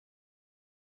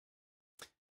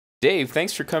Dave,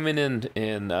 thanks for coming in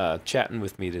and chatting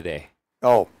with me today.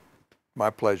 Oh, my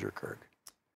pleasure, Kirk.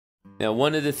 Now,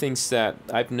 one of the things that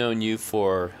I've known you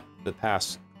for the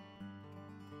past,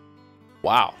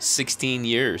 16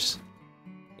 years.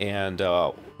 And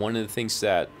one of the things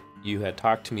that you had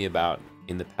talked to me about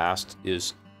in the past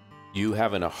is you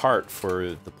having a heart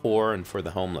for the poor and for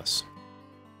the homeless.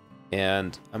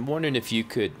 And I'm wondering if you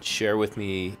could share with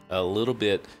me a little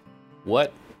bit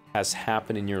what has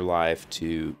happened in your life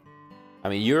to,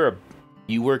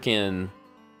 you work in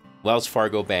Wells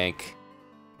Fargo Bank,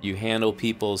 you handle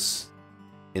people's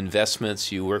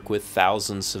investments, you work with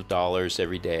thousands of dollars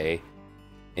every day,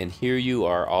 and here you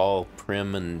are all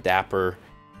prim and dapper,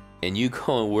 and you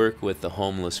go and work with the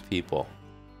homeless people.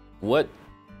 What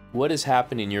has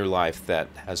happened in your life that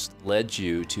has led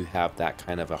you to have that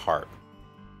kind of a heart?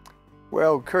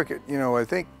 Well, Kirk, I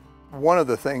think one of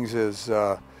the things is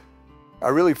I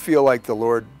really feel like the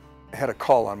Lord had a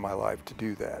call on my life to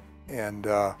do that. And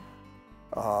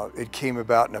it came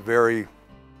about in a very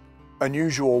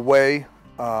unusual way.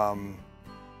 I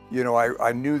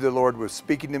knew the Lord was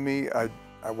speaking to me. I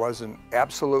wasn't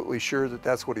absolutely sure that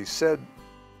that's what He said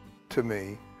to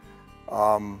me.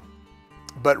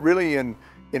 But really in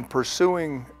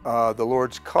pursuing the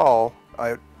Lord's call,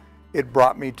 it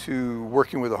brought me to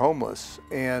working with the homeless.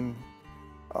 And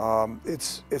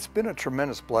it's been a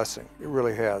tremendous blessing. It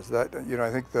really has. I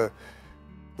think the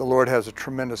Lord has a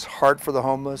tremendous heart for the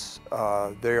homeless.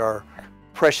 They are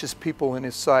precious people in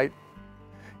His sight.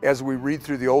 As we read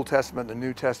through the Old Testament and the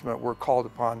New Testament, we're called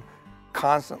upon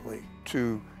constantly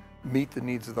to meet the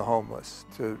needs of the homeless,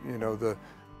 to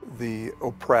the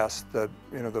oppressed, the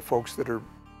folks that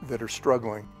are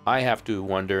struggling. I have to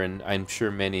wonder, and I'm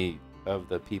sure many of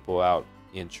the people out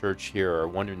in church here are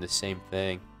wondering the same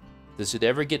thing. Does it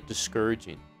ever get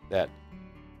discouraging that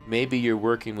maybe you're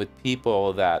working with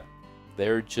people that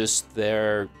they're just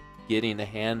there getting a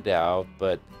handout,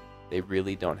 but they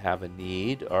really don't have a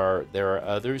need, or there are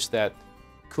others that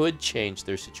could change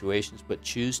their situations but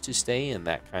choose to stay in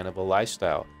that kind of a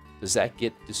lifestyle? Does that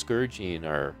get discouraging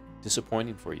or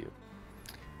disappointing for you?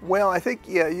 Well, I think,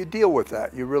 yeah, you deal with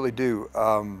that. You really do.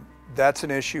 That's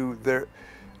an issue there.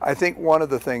 I think one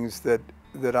of the things that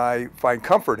I find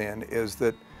comfort in is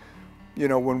that,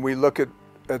 when we look at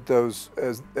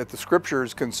the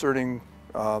scriptures concerning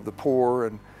the poor,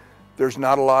 and there's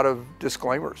not a lot of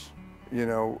disclaimers.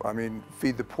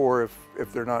 Feed the poor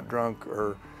if they're not drunk,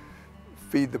 or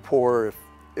feed the poor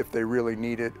if they really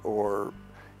need it, or,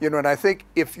 and I think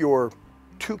if you're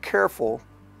too careful,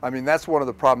 that's one of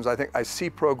the problems. I think I see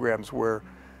programs where,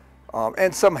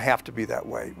 and some have to be that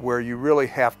way, where you really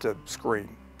have to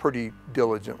screen pretty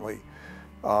diligently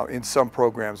in some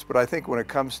programs. But I think when it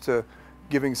comes to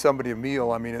giving somebody a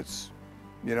meal, it's,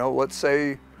 let's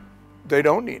say they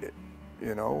don't need it,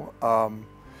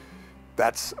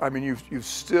 that's, you've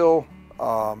still,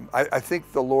 I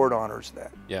think the Lord honors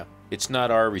that. Yeah, it's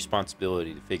not our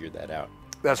responsibility to figure that out.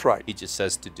 That's right. He just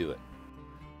says to do it.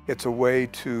 It's a way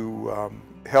to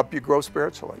help you grow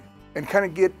spiritually and kind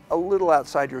of get a little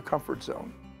outside your comfort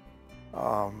zone.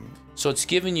 So it's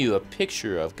giving you a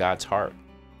picture of God's heart.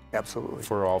 Absolutely.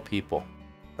 For all people.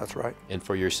 That's right. And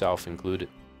for yourself included.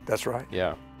 That's right.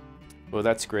 Yeah. Well,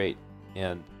 that's great.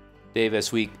 And Dave,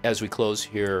 as we close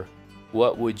here,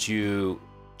 what would you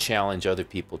challenge other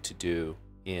people to do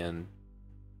in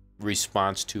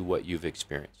response to what you've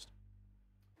experienced?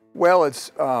 Well,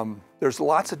 there's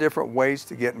lots of different ways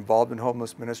to get involved in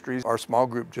homeless ministries. Our small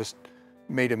group just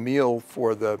made a meal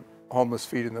for the homeless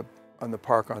feed on the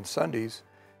park on Sundays.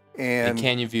 And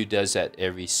Canyon View does that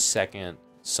every second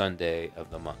Sunday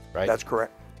of the month, right? That's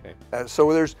correct. Okay.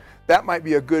 So that might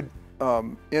be a good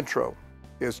intro,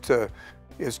 is to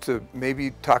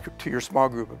maybe talk to your small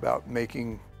group about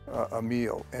making a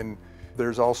meal. And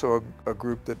there's also a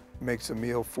group that makes a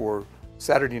meal for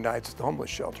Saturday nights at the homeless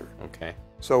shelter. Okay.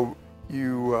 So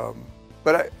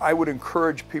but I would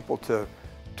encourage people to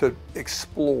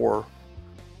explore,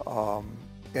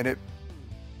 and it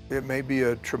may be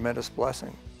a tremendous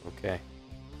blessing. Okay,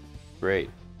 great.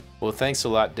 Well, thanks a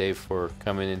lot, Dave, for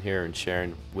coming in here and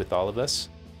sharing with all of us.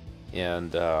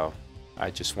 And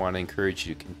I just want to encourage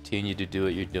you to continue to do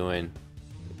what you're doing.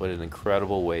 What an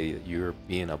incredible way that you're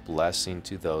being a blessing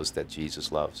to those that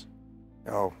Jesus loves.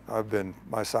 Oh,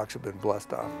 my socks have been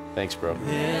blessed off. Thanks, bro.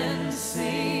 Then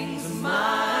sings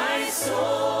my soul,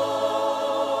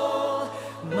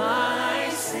 my